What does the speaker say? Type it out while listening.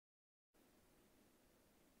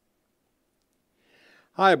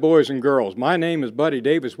Hi, boys and girls. My name is Buddy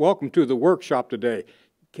Davis. Welcome to the workshop today.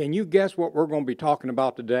 Can you guess what we're going to be talking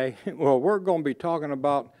about today? Well, we're going to be talking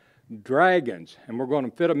about dragons, and we're going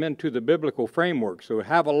to fit them into the biblical framework. So we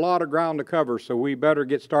have a lot of ground to cover, so we better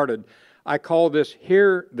get started. I call this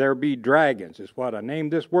Here There Be Dragons, is what I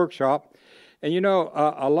named this workshop. And you know,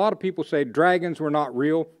 a lot of people say dragons were not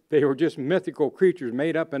real. They were just mythical creatures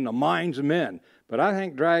made up in the minds of men. But I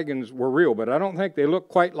think dragons were real, but I don't think they look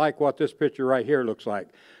quite like what this picture right here looks like.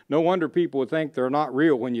 No wonder people would think they're not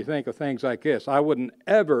real when you think of things like this. I wouldn't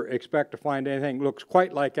ever expect to find anything that looks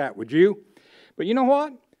quite like that, would you? But you know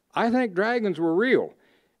what? I think dragons were real.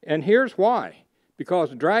 And here's why.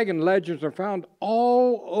 Because dragon legends are found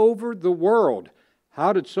all over the world.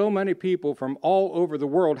 How did so many people from all over the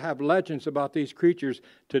world have legends about these creatures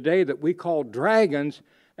today that we call dragons,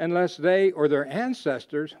 unless they or their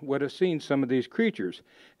ancestors would have seen some of these creatures?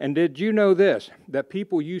 And did you know this, that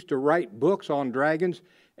people used to write books on dragons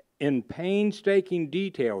in painstaking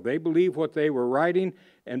detail? They believed what they were writing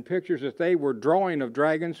and pictures that they were drawing of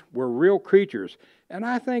dragons were real creatures. And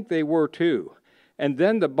I think they were too. And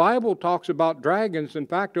then the Bible talks about dragons. In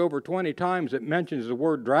fact, over 20 times it mentions the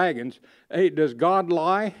word dragons. Hey, does God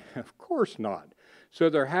lie? Of course not. So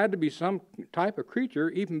there had to be some type of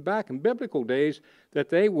creature, even back in biblical days, that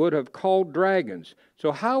they would have called dragons.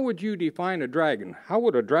 So how would you define a dragon? How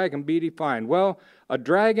would a dragon be defined? Well, a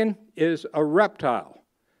dragon is a reptile.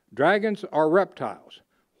 Dragons are reptiles.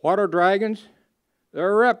 What are dragons?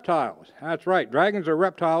 They're reptiles. That's right. Dragons are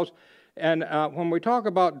reptiles. And when we talk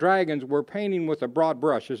about dragons, we're painting with a broad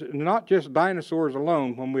brush. It's not just dinosaurs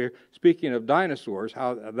alone when we're speaking of dinosaurs,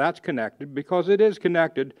 how that's connected, because it is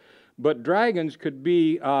connected. But dragons could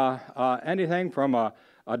be anything from a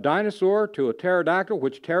dinosaur to a pterodactyl,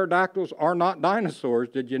 which pterodactyls are not dinosaurs.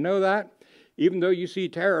 Did you know that? Even though you see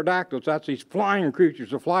pterodactyls, that's these flying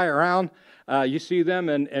creatures that fly around. You see them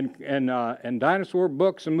in dinosaur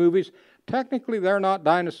books and movies. Technically, they're not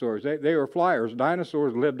dinosaurs. They were flyers.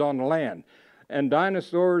 Dinosaurs lived on the land. And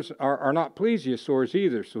dinosaurs are not plesiosaurs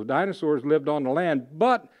either. So dinosaurs lived on the land.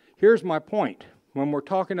 But here's my point. When we're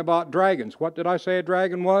talking about dragons, what did I say a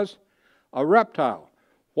dragon was? A reptile.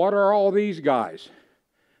 What are all these guys?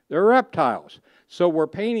 They're reptiles. So we're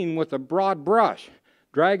painting with a broad brush.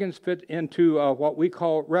 Dragons fit into what we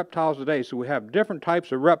call reptiles today. So we have different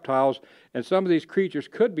types of reptiles, and some of these creatures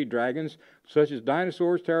could be dragons, such as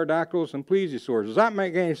dinosaurs, pterodactyls, and plesiosaurs. Does that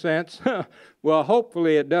make any sense? Well,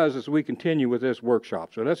 hopefully it does as we continue with this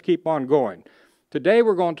workshop. So let's keep on going. Today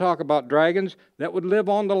we're going to talk about dragons that would live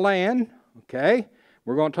on the land, okay?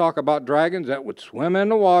 We're going to talk about dragons that would swim in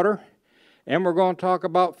the water, and we're going to talk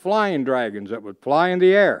about flying dragons that would fly in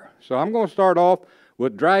the air. So I'm going to start off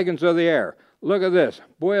with dragons of the air. Look at this.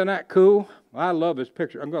 Boy, isn't that cool? I love this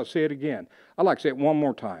picture. I'm going to say it again. I'd like to say it one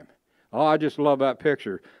more time. Oh, I just love that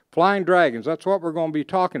picture. Flying dragons, that's what we're going to be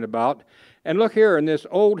talking about. And look here in this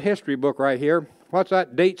old history book right here. What's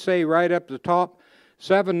that date say right up the top?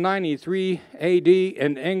 793 AD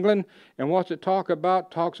in England. And what's it talk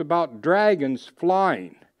about? Talks about dragons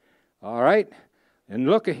flying. All right? And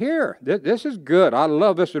look at here. This is good. I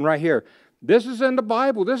love this one right here. This is in the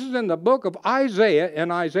Bible. This is in the book of Isaiah.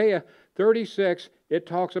 In Isaiah 36, it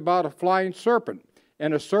talks about a flying serpent.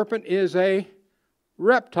 And a serpent is a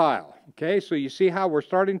reptile. Okay, so you see how we're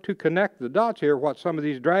starting to connect the dots here, what some of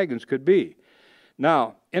these dragons could be.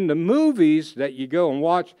 Now, in the movies that you go and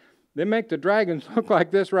watch, they make the dragons look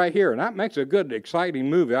like this right here. And that makes a good, exciting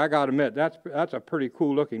movie, I got to admit. That's a pretty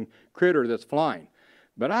cool-looking critter that's flying.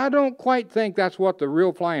 But I don't quite think that's what the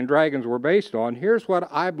real flying dragons were based on. Here's what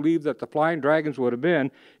I believe that the flying dragons would have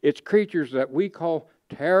been. It's creatures that we call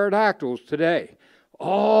pterodactyls today.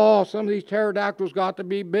 Oh, some of these pterodactyls got to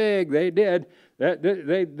be big. They did.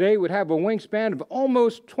 They would have a wingspan of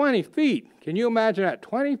almost 20 feet. Can you imagine that?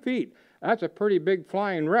 20 feet. That's a pretty big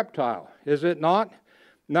flying reptile, is it not?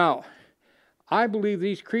 Now, I believe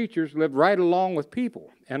these creatures lived right along with people,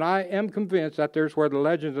 and I am convinced that there's where the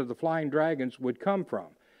legends of the flying dragons would come from.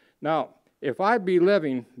 Now, if I'd be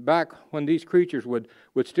living back when these creatures would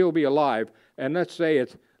still be alive, and let's say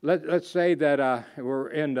that we're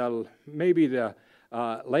in maybe the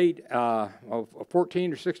late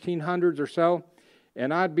 14 or 1600s or so,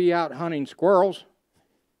 and I'd be out hunting squirrels,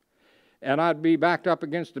 and I'd be backed up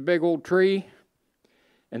against a big old tree,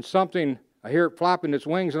 and I hear it flapping its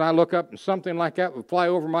wings, and I look up, and something like that would fly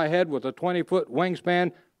over my head with a 20-foot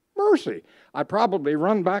wingspan. Mercy! I'd probably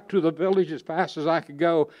run back to the village as fast as I could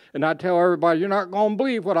go, and I'd tell everybody, you're not going to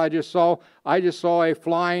believe what I just saw. I just saw a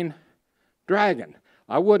flying dragon.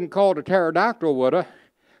 I wouldn't call it a pterodactyl, would I?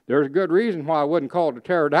 There's a good reason why I wouldn't call it a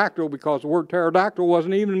pterodactyl, because the word pterodactyl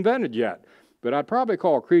wasn't even invented yet. but I'd probably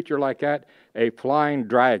call a creature like that a flying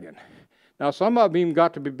dragon. Now, some of them even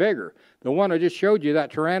got to be bigger. The one I just showed you,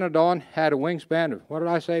 that pteranodon, had a wingspan of, what did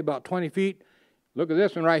I say, about 20 feet? Look at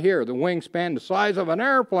this one right here, the wingspan the size of an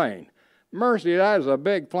airplane. Mercy, that is a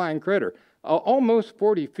big flying critter. Almost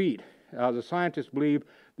 40 feet. The scientists believe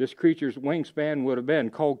this creature's wingspan would have been,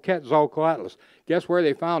 called Quetzalcoatlus. Guess where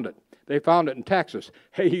they found it? They found it in Texas.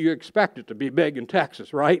 Hey, you expect it to be big in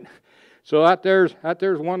Texas, right? So that there's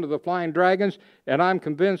one of the flying dragons, and I'm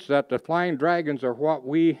convinced that the flying dragons are what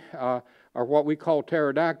we call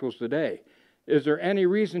pterodactyls today. Is there any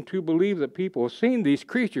reason to believe that people have seen these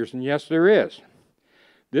creatures? And yes, there is.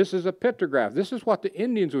 This is a pictograph. This is what the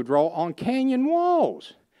Indians would draw on canyon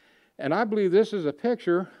walls. And I believe this is a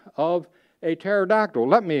picture of a pterodactyl.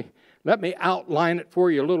 Let me outline it for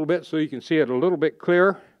you a little bit so you can see it a little bit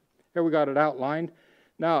clearer. Here we got it outlined.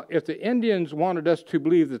 Now, if the Indians wanted us to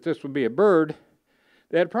believe that this would be a bird,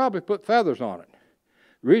 they'd probably put feathers on it.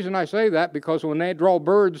 The reason I say that, because when they draw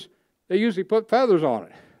birds, they usually put feathers on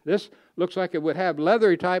it. This looks like it would have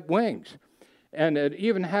leathery type wings. And it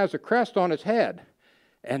even has a crest on its head.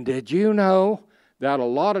 And did you know that a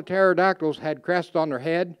lot of pterodactyls had crests on their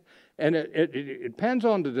head? And it depends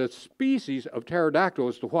on the species of pterodactyl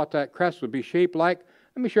as to what that crest would be shaped like.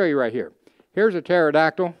 Let me show you right here. Here's a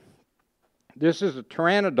pterodactyl. This is a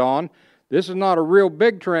pteranodon. This is not a real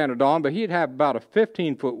big pteranodon, but he'd have about a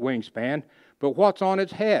 15-foot wingspan. But what's on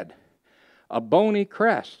its head? A bony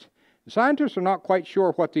crest. Scientists are not quite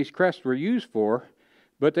sure what these crests were used for,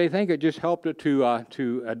 but they think it just helped it to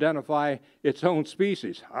identify its own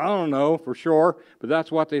species. I don't know for sure, but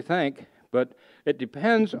that's what they think. But it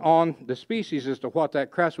depends on the species as to what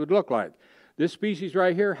that crest would look like. This species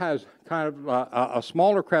right here has kind of a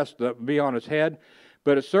smaller crest that would be on its head,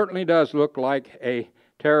 but it certainly does look like a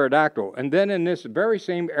pterodactyl. And then in this very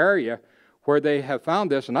same area where they have found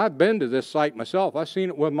this, and I've been to this site myself, I've seen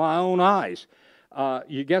it with my own eyes.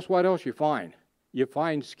 You guess what else you find? You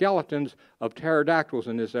find skeletons of pterodactyls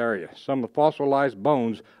in this area, some fossilized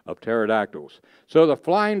bones of pterodactyls. So the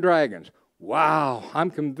flying dragons, wow,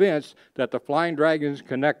 I'm convinced that the flying dragons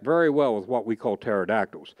connect very well with what we call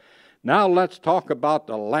pterodactyls. Now let's talk about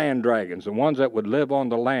the land dragons, the ones that would live on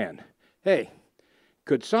the land. Hey,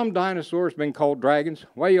 could some dinosaurs been called dragons?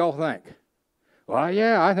 What do y'all think? Well,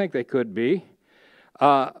 yeah, I think they could be.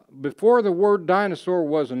 Before the word dinosaur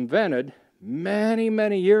was invented, many,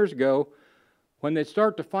 many years ago, when they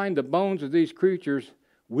start to find the bones of these creatures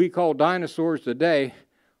we call dinosaurs today,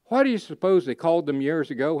 what do you suppose they called them years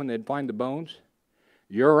ago when they'd find the bones?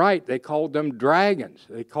 You're right, they called them dragons.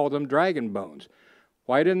 They called them dragon bones.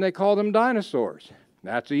 Why didn't they call them dinosaurs?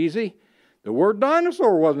 That's easy. The word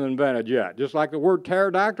dinosaur wasn't invented yet. Just like the word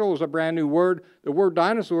pterodactyl is a brand new word, the word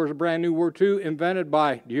dinosaur is a brand new word too, invented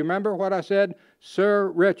by, do you remember what I said? Sir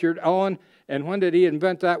Richard Owen. And when did he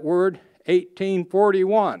invent that word?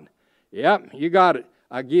 1841. Yep, you got it.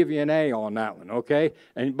 I'll give you an A on that one, okay?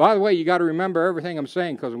 And by the way, you got to remember everything I'm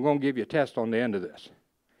saying because I'm going to give you a test on the end of this.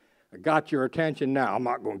 I got your attention now. I'm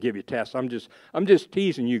not going to give you a test. I'm just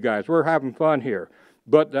teasing you guys. We're having fun here.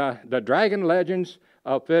 But the dragon legends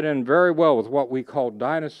fit in very well with what we call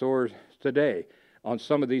dinosaurs today on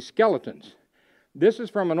some of these skeletons. This is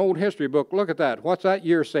from an old history book. Look at that. What's that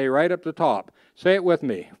year say right up the top? Say it with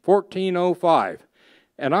me. 1405.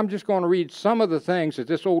 And I'm just going to read some of the things that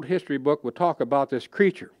this old history book would talk about this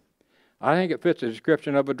creature. I think it fits the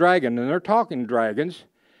description of a dragon, and they're talking dragons,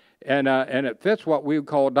 and it fits what we would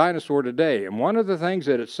call a dinosaur today. And one of the things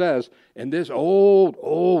that it says in this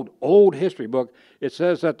old history book, it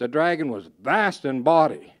says that the dragon was vast in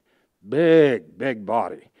body, big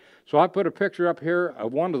body. So I put a picture up here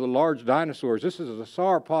of one of the large dinosaurs. This is the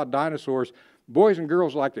sauropod dinosaurs. Boys and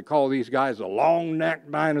girls like to call these guys the long-necked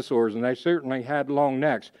dinosaurs, and they certainly had long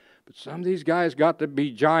necks. But some of these guys got to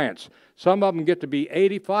be giants. Some of them get to be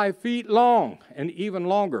 85 feet long and even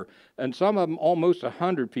longer, and some of them almost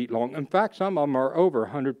 100 feet long. In fact, some of them are over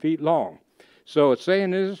 100 feet long. So it's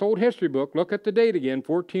saying in this old history book, look at the date again,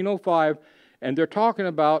 1405, and they're talking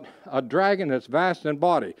about a dragon that's vast in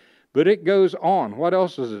body. But it goes on. What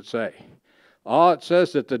else does it say? Oh, it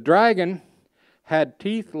says that the dragon had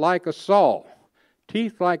teeth like a saw.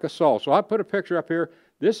 Teeth like a saw. So I put a picture up here.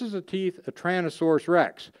 This is the teeth of Tyrannosaurus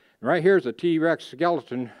rex. And right here's a T-Rex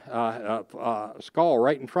skeleton skull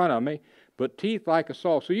right in front of me, but teeth like a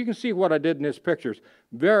saw. So you can see what I did in this picture. It's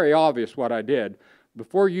very obvious what I did.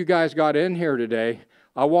 Before you guys got in here today,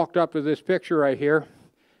 I walked up to this picture right here,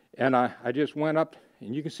 and I just went up,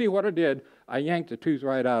 and you can see what I did. I yanked the tooth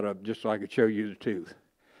right out of it just so I could show you the tooth.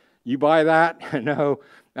 You buy that? No,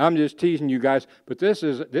 I'm just teasing you guys. But this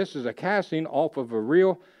is a casting off of a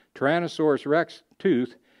real Tyrannosaurus rex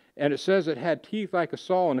tooth, and it says it had teeth like a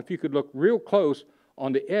saw. And if you could look real close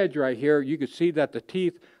on the edge right here, you could see that the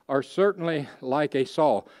teeth are certainly like a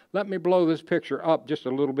saw. Let me blow this picture up just a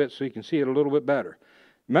little bit so you can see it a little bit better.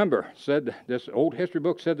 Remember, said this old history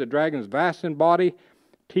book said the dragon's vast in body,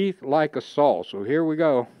 teeth like a saw. So here we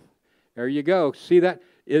go. There you go. See that?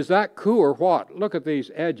 Is that cool or what? Look at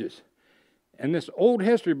these edges. And this old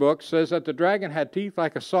history book says that the dragon had teeth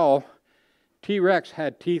like a saw. T-Rex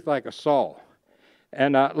had teeth like a saw.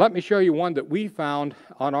 And let me show you one that we found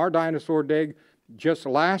on our dinosaur dig just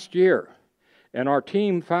last year. And our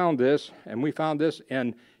team found this, and we found this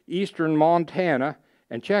in eastern Montana.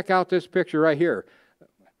 And check out this picture right here.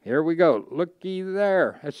 Here we go. Looky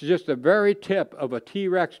there. It's just the very tip of a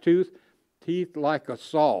T-Rex tooth, teeth like a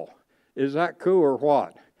saw. Is that cool or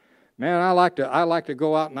what? Man, I like to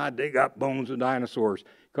go out and I dig up bones of dinosaurs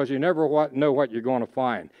because you never know what you're going to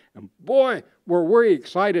find. And boy, were we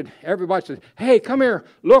excited. Everybody said, hey, come here,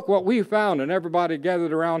 look what we found. And everybody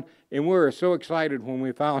gathered around, and we were so excited when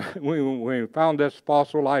we found, we found this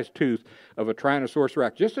fossilized tooth of a Tyrannosaurus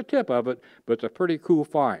rex. Just the tip of it, but it's a pretty cool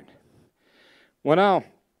find. Well, now,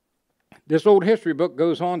 this old history book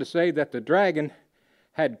goes on to say that the dragon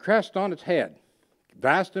had crest on its head,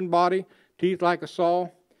 vast in body, teeth like a saw.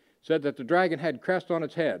 Said that the dragon had crest on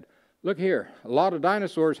its head. Look here, a lot of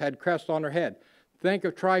dinosaurs had crest on their head. Think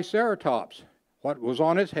of Triceratops. What was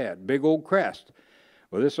on its head? Big old crest.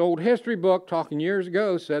 Well, this old history book, talking years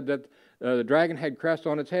ago, said that the dragon had crest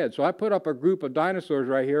on its head. So I put up a group of dinosaurs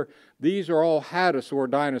right here. These are all hadrosaur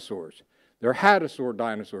dinosaurs. They're hadrosaur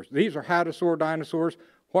dinosaurs. These are hadrosaur dinosaurs.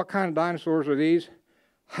 What kind of dinosaurs are these?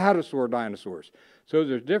 Hadrosaur dinosaurs. So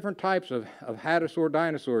there's different types of hadrosaur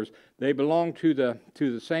dinosaurs. They belong to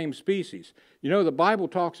the same species. You know, the Bible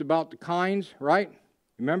talks about the kinds, right?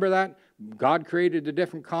 Remember that? God created the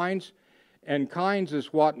different kinds. And kinds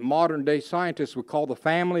is what modern day scientists would call the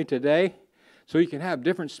family today. So you can have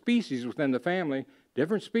different species within the family,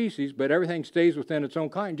 different species, but everything stays within its own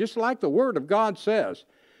kind, just like the Word of God says.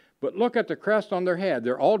 But look at the crest on their head.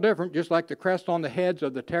 They're all different, just like the crest on the heads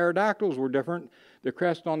of the pterodactyls were different. The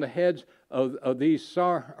crest on the heads of these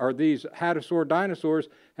hadrosaur dinosaurs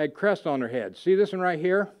had crest on their heads. See this one right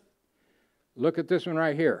here? Look at this one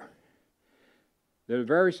right here. They're the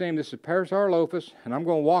very same. This is Parasaurolophus, and I'm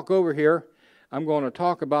going to walk over here. I'm going to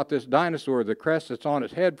talk about this dinosaur, the crest that's on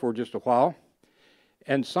its head, for just a while.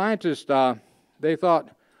 And scientists, they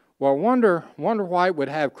thought, well, wonder why it would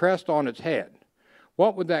have crest on its head.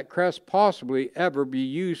 What would that crest possibly ever be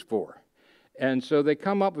used for? And so they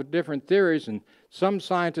come up with different theories, and some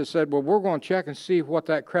scientists said, well, we're going to check and see what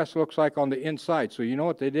that crest looks like on the inside. So you know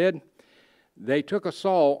what they did? They took a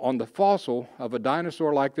saw on the fossil of a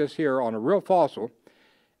dinosaur like this here, on a real fossil,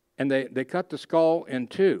 and they cut the skull in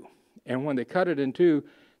two. And when they cut it in two,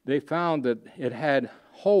 they found that it had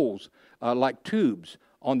holes like tubes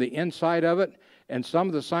on the inside of it. And some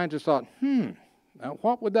of the scientists thought, now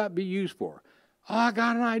what would that be used for? Oh, I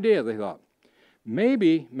got an idea, they thought.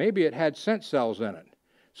 Maybe it had scent cells in it,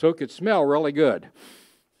 so it could smell really good.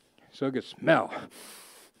 So it could smell.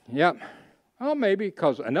 Yep. Well, maybe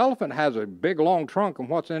because an elephant has a big long trunk, and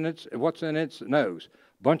what's in its nose?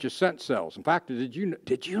 A bunch of scent cells. In fact, did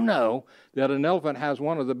you know that an elephant has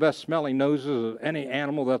one of the best smelling noses of any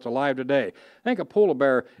animal that's alive today? I think a polar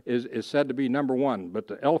bear is said to be number one, but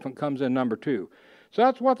the elephant comes in number two. So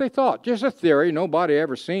that's what they thought. Just a theory. Nobody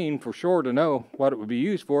ever seen for sure to know what it would be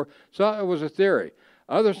used for. So it was a theory.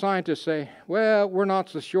 Other scientists say, well, we're not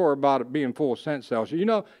so sure about it being full of scent cells. You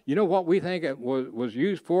know what we think it was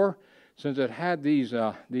used for? Since it had these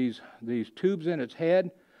tubes in its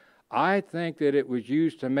head, I think that it was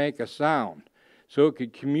used to make a sound so it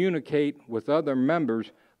could communicate with other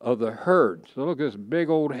members of the herd. So look at this big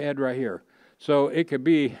old head right here. So it could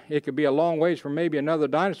be a long ways from maybe another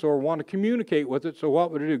dinosaur want to communicate with it. So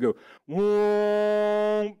what would it do? Go,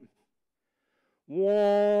 womp,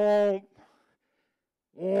 womp,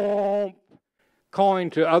 womp,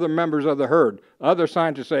 calling to other members of the herd. Other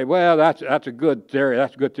scientists say, well, that's a good theory.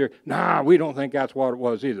 That's a good theory. Nah, we don't think that's what it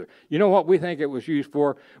was either. You know what we think it was used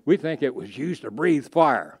for? We think it was used to breathe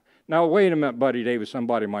fire. Now, wait a minute, Buddy Davis,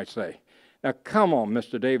 somebody might say. Now, come on,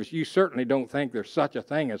 Mr. Davis, you certainly don't think there's such a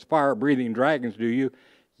thing as fire-breathing dragons, do you?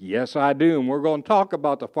 Yes, I do, and we're going to talk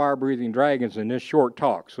about the fire-breathing dragons in this short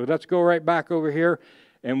talk. So let's go right back over here,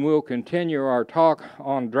 and we'll continue our talk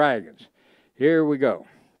on dragons. Here we go.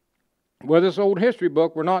 Well, this old history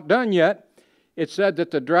book, we're not done yet. It said that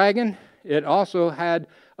the dragon, it also had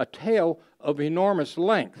a tail of enormous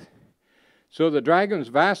length. So the dragon's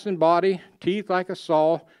vast in body, teeth like a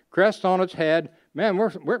saw, crest on its head. Man,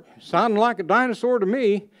 we're sounding like a dinosaur to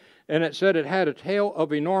me. And it said it had a tail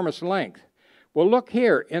of enormous length. Well, look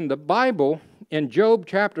here in the Bible, in Job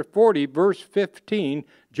chapter 40, verse 15,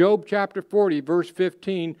 Job chapter 40, verse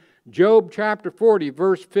 15, Job chapter 40,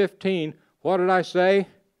 verse 15, what did I say?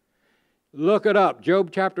 Look it up.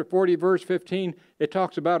 Job chapter 40, verse 15, it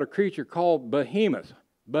talks about a creature called Behemoth.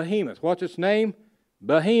 Behemoth. What's its name?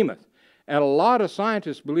 Behemoth. And a lot of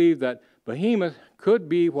scientists believe that Behemoth could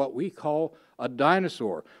be what we call a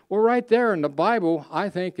dinosaur. Well, right there in the Bible, I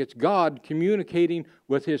think it's God communicating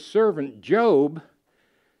with his servant Job,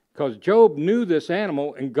 because Job knew this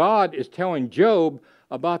animal, and God is telling Job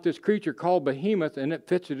about this creature called Behemoth, and it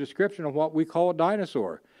fits the description of what we call a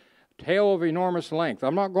dinosaur. Tail of enormous length.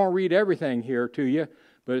 I'm not going to read everything here to you,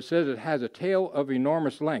 but it says it has a tail of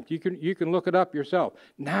enormous length. You can look it up yourself.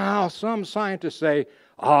 Now, some scientists say,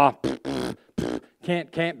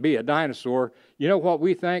 can't be a dinosaur. You know what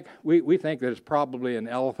we think? We think that it's probably an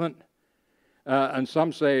elephant, and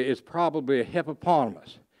some say it's probably a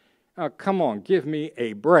hippopotamus. Come on, give me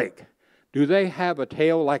a break. Do they have a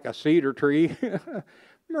tail like a cedar tree?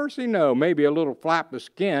 Mercy, no. Maybe a little flap of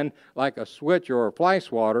skin like a switch or a fly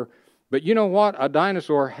swatter. But you know what? A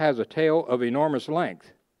dinosaur has a tail of enormous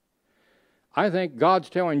length. I think God's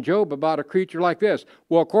telling Job about a creature like this.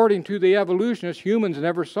 Well, according to the evolutionists, humans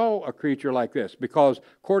never saw a creature like this, because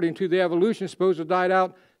according to the evolutionists, suppose it died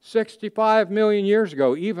out 65 million years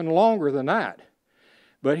ago, even longer than that.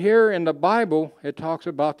 But here in the Bible, it talks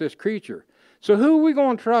about this creature. So who are we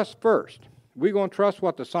going to trust first? We going to trust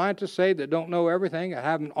what the scientists say that don't know everything, that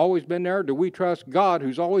haven't always been there? Do we trust God,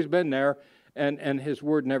 who's always been there, and his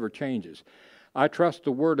word never changes? I trust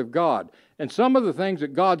the word of God. And some of the things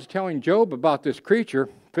that God's telling Job about this creature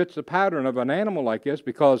fits the pattern of an animal like this,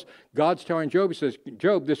 because God's telling Job, he says,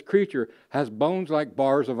 Job, this creature has bones like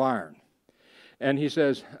bars of iron. And he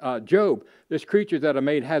says, Job, this creature that I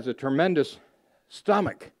made has a tremendous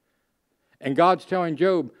stomach. And God's telling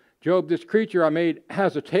Job, Job, this creature I made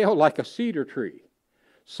has a tail like a cedar tree.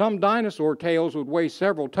 Some dinosaur tails would weigh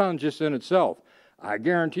several tons just in itself. I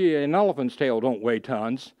guarantee you an elephant's tail don't weigh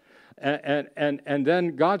tons. And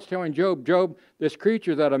then God's telling Job, Job, this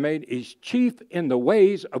creature that I made is chief in the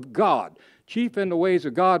ways of God. Chief in the ways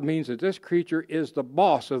of God means that this creature is the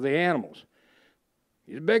boss of the animals.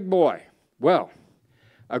 He's a big boy. Well,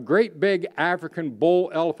 a great big African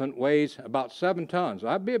bull elephant weighs about 7 tons.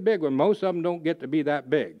 That'd be a big one. Most of them don't get to be that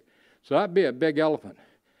big. So that'd be a big elephant.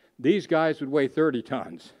 These guys would weigh 30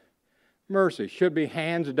 tons. Mercy, should be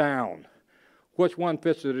hands down. Which one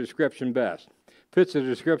fits the description best? Fits the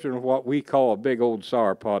description of what we call a big old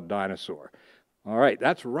sauropod dinosaur. All right,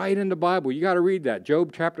 that's right in the Bible. You got to read that.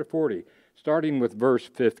 Job chapter 40, starting with verse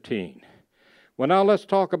 15. Well, now let's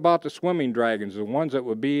talk about the swimming dragons, the ones that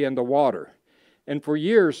would be in the water. And for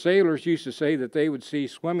years, sailors used to say that they would see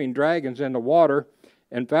swimming dragons in the water.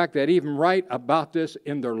 In fact, they'd even write about this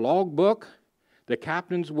in their logbook. The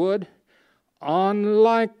captains would.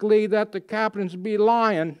 Unlikely that the captains be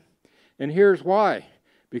lying. And here's why.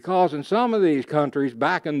 Because in some of these countries,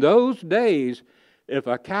 back in those days, if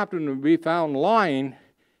a captain would be found lying,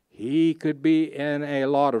 he could be in a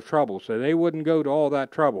lot of trouble. So they wouldn't go to all that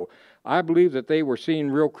trouble. I believe that they were seeing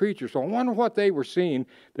real creatures. So I wonder what they were seeing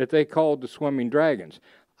that they called the swimming dragons.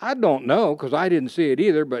 I don't know, because I didn't see it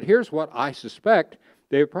either, but here's what I suspect.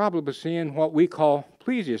 They were probably seeing what we call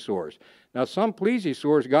plesiosaurs. Now, some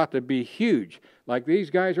plesiosaurs got to be huge. Like these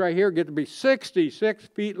guys right here get to be 66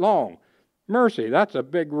 feet long. Mercy, that's a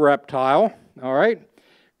big reptile, all right?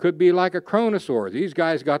 Could be like a chronosaur. These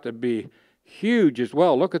guys got to be huge as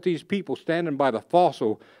well. Look at these people standing by the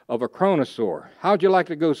fossil of a chronosaur. How'd you like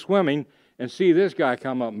to go swimming and see this guy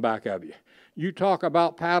come up in back of you? You talk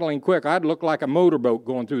about paddling quick. I'd look like a motorboat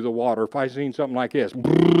going through the water if I seen something like this.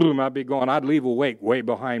 Boom, I'd be going. I'd leave a wake way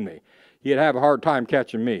behind me. He'd have a hard time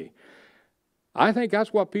catching me. I think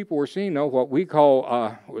that's what people were seeing, though, what we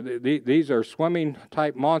call, these are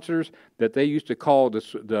swimming-type monsters that they used to call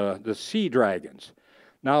the sea dragons.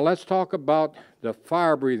 Now, let's talk about the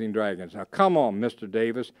fire-breathing dragons. Now, come on, Mr.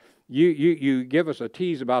 Davis. You give us a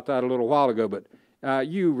tease about that a little while ago, but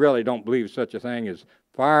you really don't believe such a thing as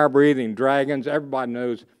fire-breathing dragons. Everybody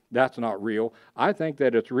knows that's not real. I think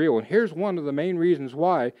that it's real, and here's one of the main reasons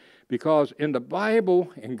why. Because in the Bible,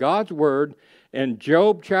 in God's Word, in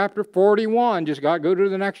Job chapter 41, just got to go to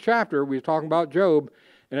the next chapter, we were talking about Job,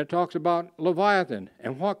 and it talks about Leviathan.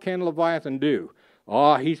 And what can Leviathan do?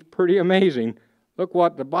 Oh, he's pretty amazing. Look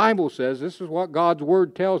what the Bible says. This is what God's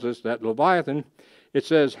Word tells us, that Leviathan, it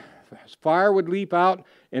says, fire would leap out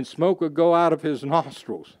and smoke would go out of his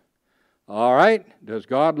nostrils. All right, does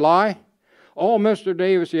God lie? Oh, Mr.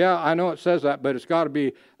 Davis, yeah, I know it says that, but it's got to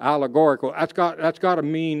be allegorical. That's got to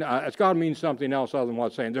mean something else other than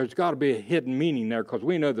what's saying. There's got to be a hidden meaning there, because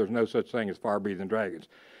we know there's no such thing as fire-breathing dragons.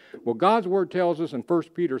 Well, God's Word tells us in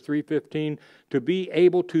 1 Peter 3:15 to be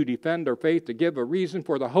able to defend our faith, to give a reason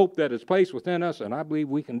for the hope that is placed within us, and I believe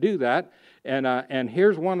we can do that. And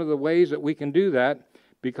here's one of the ways that we can do that,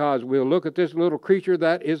 because we'll look at this little creature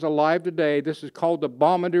that is alive today. This is called the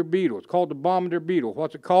bombardier beetle. It's called the bombardier beetle.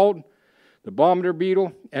 What's it called? The bombardier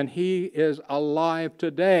beetle, and he is alive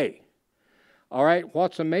today. All right,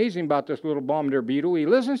 what's amazing about this little bombardier beetle, he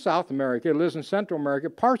lives in South America, he lives in Central America,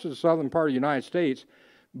 parts of the southern part of the United States.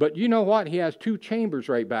 But you know what? He has 2 chambers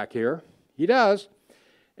right back here. He does.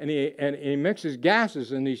 And he mixes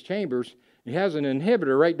gases in these chambers. He has an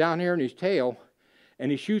inhibitor right down here in his tail. And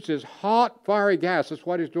he shoots his hot, fiery gas. That's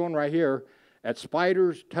what he's doing right here. At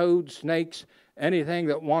spiders, toads, snakes, anything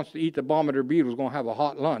that wants to eat the bombardier beetle is going to have a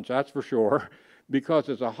hot lunch, that's for sure. Because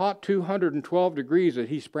it's a hot 212 degrees that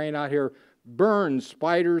he's spraying out here. Burns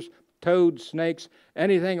spiders, toads, snakes,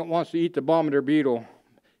 anything that wants to eat the bombardier beetle.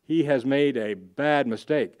 He has made a bad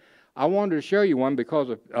mistake. I wanted to show you one because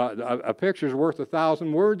a picture's worth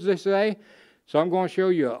 1,000 words, they say. So I'm going to show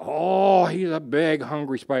you, oh, he's a big,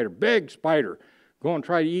 hungry spider. Big spider. Going to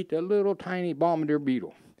try to eat that little tiny bombardier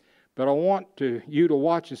beetle. But I want you to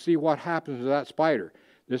watch and see what happens to that spider.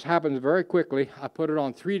 This happens very quickly. I put it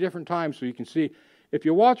on 3 different times so you can see. If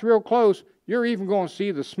you watch real close, you're even going to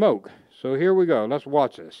see the smoke. So here we go. Let's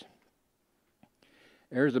watch this.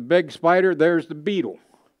 There's the big spider. There's the beetle.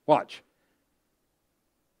 Watch.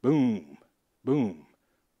 Boom, boom,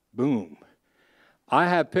 boom. I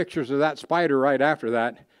have pictures of that spider right after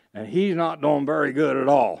that, and he's not doing very good at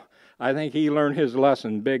all. I think he learned his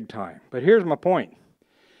lesson big time. But here's my point.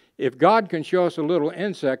 If God can show us a little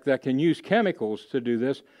insect that can use chemicals to do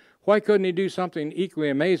this, why couldn't he do something equally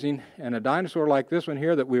amazing? And a dinosaur like this one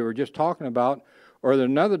here that we were just talking about, or there's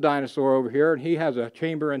another dinosaur over here, and he has a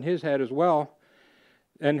chamber in his head as well.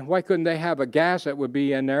 And why couldn't they have a gas that would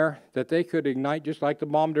be in there that they could ignite just like the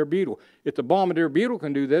bombardier beetle? If the bombardier beetle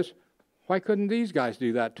can do this, why couldn't these guys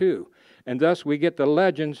do that too? And thus we get the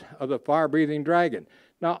legends of the fire-breathing dragon.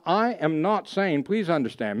 Now, I am not saying, please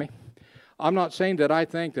understand me, I'm not saying that I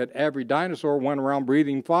think that every dinosaur went around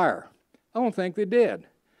breathing fire. I don't think they did.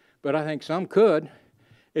 But I think some could.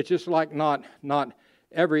 It's just like not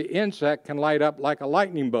every insect can light up like a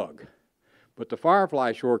lightning bug. But the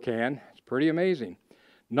firefly sure can. It's pretty amazing.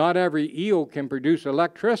 Not every eel can produce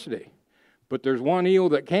electricity, but there's one eel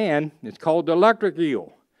that can. It's called the electric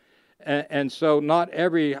eel. And so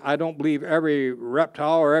I don't believe every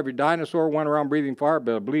reptile or every dinosaur went around breathing fire,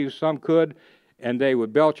 but I believe some could, and they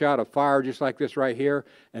would belch out a fire just like this right here.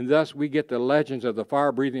 And thus we get the legends of the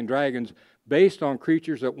fire-breathing dragons based on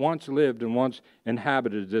creatures that once lived and once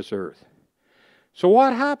inhabited this earth. So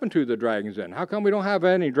what happened to the dragons then? How come we don't have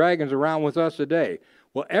any dragons around with us today?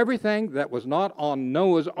 Well, everything that was not on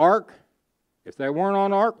Noah's ark, if they weren't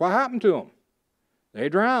on ark, what happened to them? They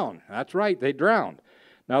drowned. That's right, they drowned.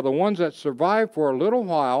 Now, the ones that survived for a little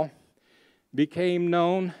while became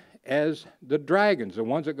known as the dragons, the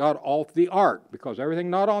ones that got off the ark, because everything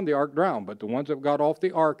not on the ark drowned, but the ones that got off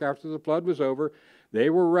the ark after the flood was over, they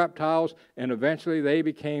were reptiles, and eventually they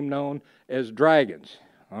became known as dragons.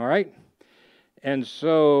 All right? And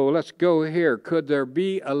so let's go here. Could there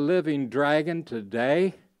be a living dragon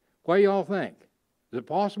today? What do y'all think? Is it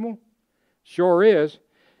possible? Sure is.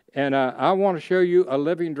 And I want to show you a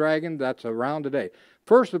living dragon that's around today.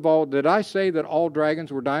 First of all, did I say that all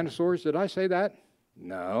dragons were dinosaurs? Did I say that?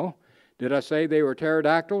 No. Did I say they were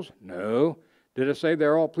pterodactyls? No. Did I say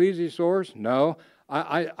they're all plesiosaurs? No.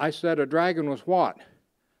 I said a dragon was what?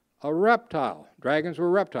 A reptile. Dragons were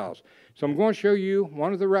reptiles. So I'm going to show you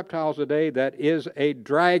one of the reptiles today that is a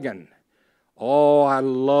dragon. Oh, I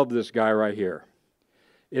love this guy right here.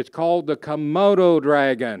 It's called the Komodo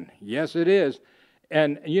dragon. Yes, it is.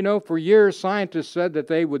 And, you know, for years, scientists said that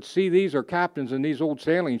they would see these, or captains in these old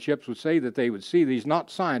sailing ships would say that they would see these, not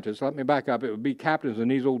scientists, let me back up, it would be captains in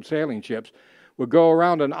these old sailing ships, would go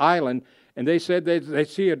around an island, and they said they'd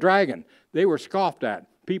see a dragon. They were scoffed at.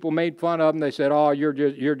 People made fun of them. They said, oh, you're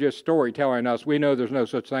just storytelling us. We know there's no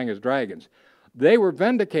such thing as dragons. They were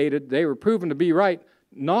vindicated. They were proven to be right.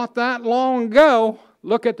 Not that long ago,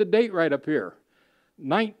 look at the date right up here,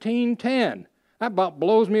 1910. That about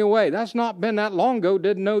blows me away. That's not been that long ago.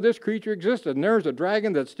 Didn't know this creature existed. And there's a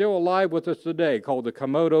dragon that's still alive with us today called the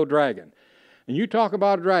Komodo dragon. And you talk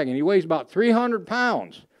about a dragon. He weighs about 300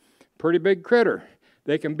 pounds. Pretty big critter.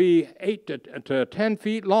 They can be 8 to 10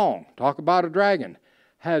 feet long. Talk about a dragon.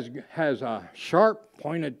 Has sharp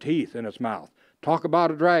pointed teeth in its mouth. Talk about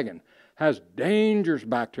a dragon. has dangerous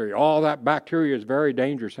bacteria. All that bacteria is very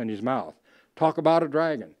dangerous in his mouth. Talk about a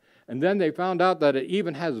dragon. And then they found out that it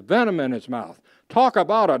even has venom in its mouth. Talk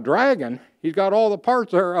about a dragon. He's got all the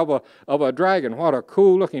parts there of a dragon. What a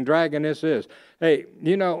cool looking dragon this is. Hey,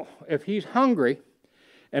 you know, if he's hungry,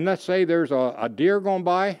 and let's say there's a deer going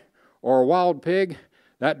by or a wild pig,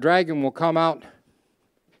 that dragon will come out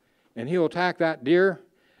and he'll attack that deer.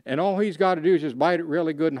 And all he's got to do is just bite it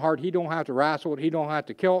really good and hard. He don't have to wrestle it. He don't have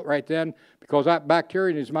to kill it right then, because that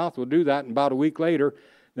bacteria in his mouth will do that. And about a week later,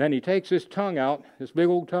 then he takes his tongue out, this big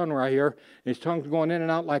old tongue right here. His tongue's going in and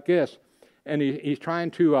out like this. And he's trying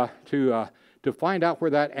to find out where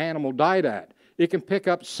that animal died at. It can pick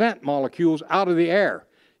up scent molecules out of the air.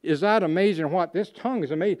 Is that amazing? What this tongue is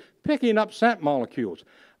amazing, picking up scent molecules.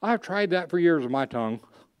 I've tried that for years with my tongue.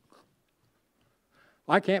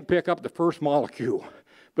 I can't pick up the first molecule,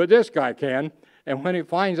 but this guy can. And when he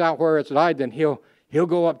finds out where it's died, then he'll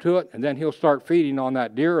go up to it, and then he'll start feeding on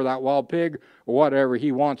that deer or that wild pig or whatever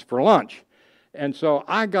he wants for lunch. And so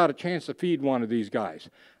I got a chance to feed one of these guys.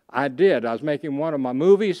 I did. I was making one of my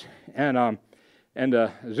movies, and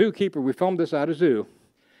the zookeeper, we filmed this at a zoo,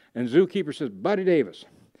 and the zookeeper says, "Buddy Davis,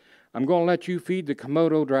 I'm going to let you feed the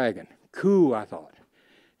Komodo dragon." Cool, I thought.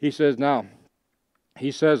 He says, "Now,"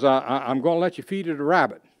 he says, "I'm going to let you feed it a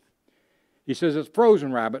rabbit." He says, "It's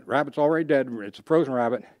frozen rabbit. Rabbit's already dead. It's a frozen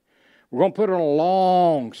rabbit. We're going to put it on a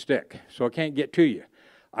long stick so it can't get to you.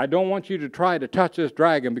 I don't want you to try to touch this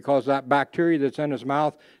dragon, because that bacteria that's in his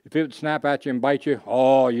mouth, if it would snap at you and bite you,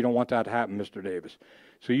 oh, you don't want that to happen, Mr. Davis.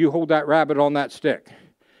 So you hold that rabbit on that stick."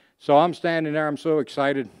 So I'm standing there. I'm so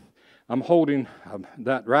excited. I'm holding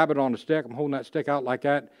that rabbit on the stick. I'm holding that stick out like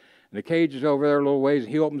that. And the cage is over there a little ways.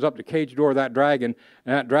 And he opens up the cage door of that dragon,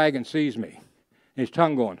 and that dragon sees me. And his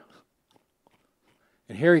tongue going.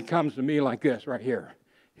 And here he comes to me like this right here.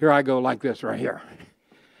 Here I go like this right here.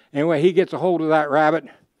 Anyway, he gets a hold of that rabbit,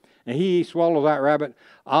 and he swallows that rabbit.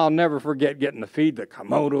 I'll never forget getting to feed the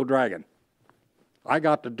Komodo dragon. I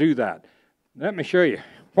got to do that. Let me show you.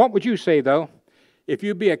 What would you say, though, if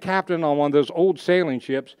you'd be a captain on one of those old sailing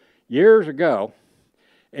ships years ago,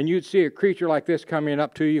 and you'd see a creature like this coming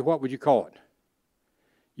up to you? What would you call it?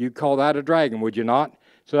 You'd call that a dragon, would you not?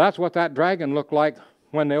 So that's what that dragon looked like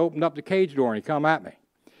when they opened up the cage door and he come at me.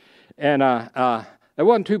 And it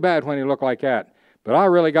wasn't too bad when he looked like that, but I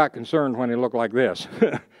really got concerned when he looked like this.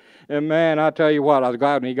 And man, I tell you what, I was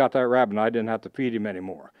glad when he got that rabbit and I didn't have to feed him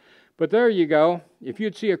anymore. But there you go. If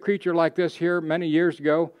you'd see a creature like this here many years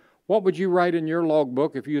ago, what would you write in your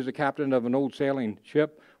logbook if you was a captain of an old sailing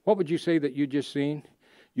ship? What would you say that you just seen?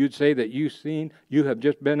 You'd say that you have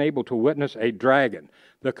just been able to witness a dragon,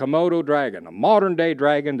 the Komodo dragon, a modern day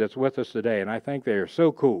dragon that's with us today. And I think they are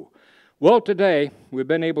so cool. Well, today we've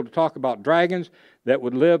been able to talk about dragons that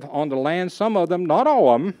would live on the land. Some of them, not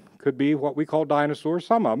all of them, could be what we call dinosaurs.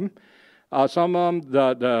 Some of them,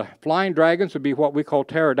 the flying dragons would be what we call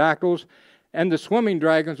pterodactyls, and the swimming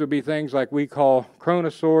dragons would be things like we call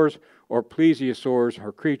chronosaurs or plesiosaurs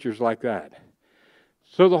or creatures like that.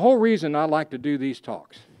 So the whole reason I like to do these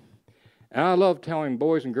talks, and I love telling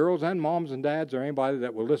boys and girls and moms and dads or anybody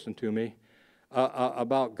that will listen to me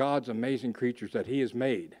about God's amazing creatures that He has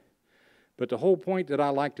made. But the whole point that I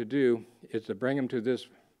like to do is to bring them to this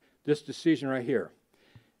decision right here.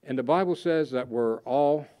 And the Bible says that we're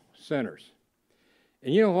all sinners.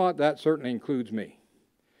 And you know what? That certainly includes me.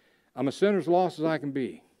 I'm as sinner as lost as I can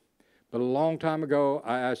be. But a long time ago,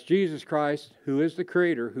 I asked Jesus Christ, who is the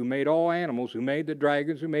Creator, who made all animals, who made the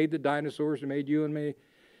dragons, who made the dinosaurs, who made you and me.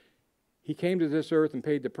 He came to this earth and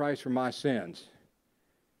paid the price for my sins.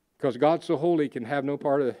 Because God's so holy, can have no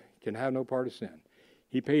part of sin.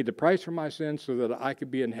 He paid the price for my sins so that I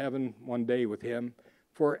could be in heaven one day with Him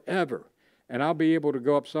forever. And I'll be able to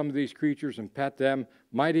go up some of these creatures and pet them.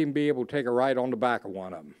 Might even be able to take a ride on the back of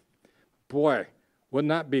one of them. Boy, wouldn't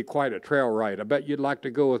that be quite a trail ride? I bet you'd like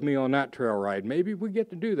to go with me on that trail ride. Maybe we get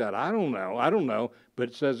to do that. I don't know. But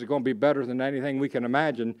it says it's going to be better than anything we can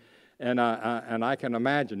imagine. And I can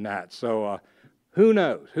imagine that. So who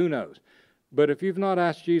knows? Who knows? But if you've not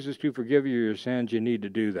asked Jesus to forgive you your sins, you need to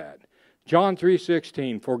do that. John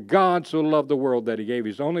 3:16, "For God so loved the world that He gave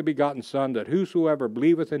His only begotten Son, that whosoever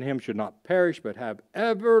believeth in Him should not perish, but have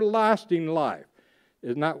everlasting life."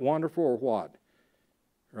 Isn't that wonderful or what?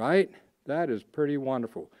 Right? That is pretty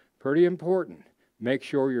wonderful. Pretty important. Make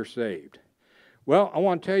sure you're saved. Well, I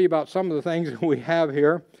want to tell you about some of the things that we have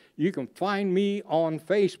here. You can find me on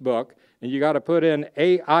Facebook, and you got to put in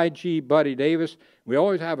AIG Buddy Davis. We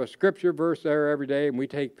always have a scripture verse there every day, and we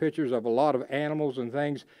take pictures of a lot of animals and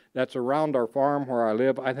things that's around our farm where I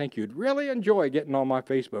live. I think you'd really enjoy getting on my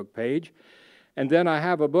Facebook page. And then I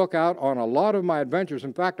have a book out on a lot of my adventures.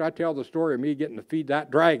 In fact, I tell the story of me getting to feed that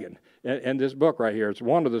dragon in this book right here. It's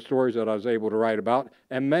one of the stories that I was able to write about,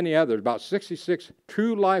 and many others, about 66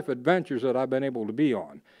 true life adventures that I've been able to be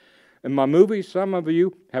on. In my movies, some of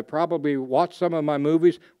you have probably watched some of my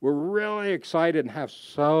movies. We're really excited and have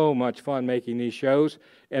so much fun making these shows.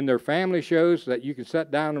 And they're family shows that you can sit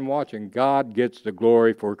down and watch, and God gets the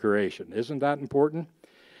glory for creation. Isn't that important?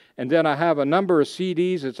 And then I have a number of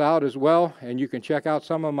CDs that's out as well, and you can check out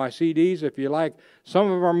some of my CDs if you like.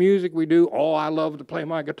 Some of our music we do, I love to play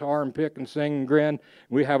my guitar and pick and sing and grin.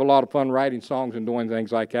 We have a lot of fun writing songs and doing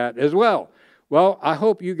things like that as well. Well, I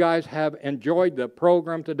hope you guys have enjoyed the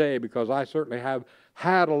program today, because I certainly have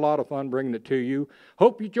had a lot of fun bringing it to you.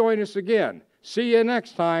 Hope you join us again. See you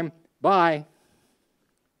next time. Bye.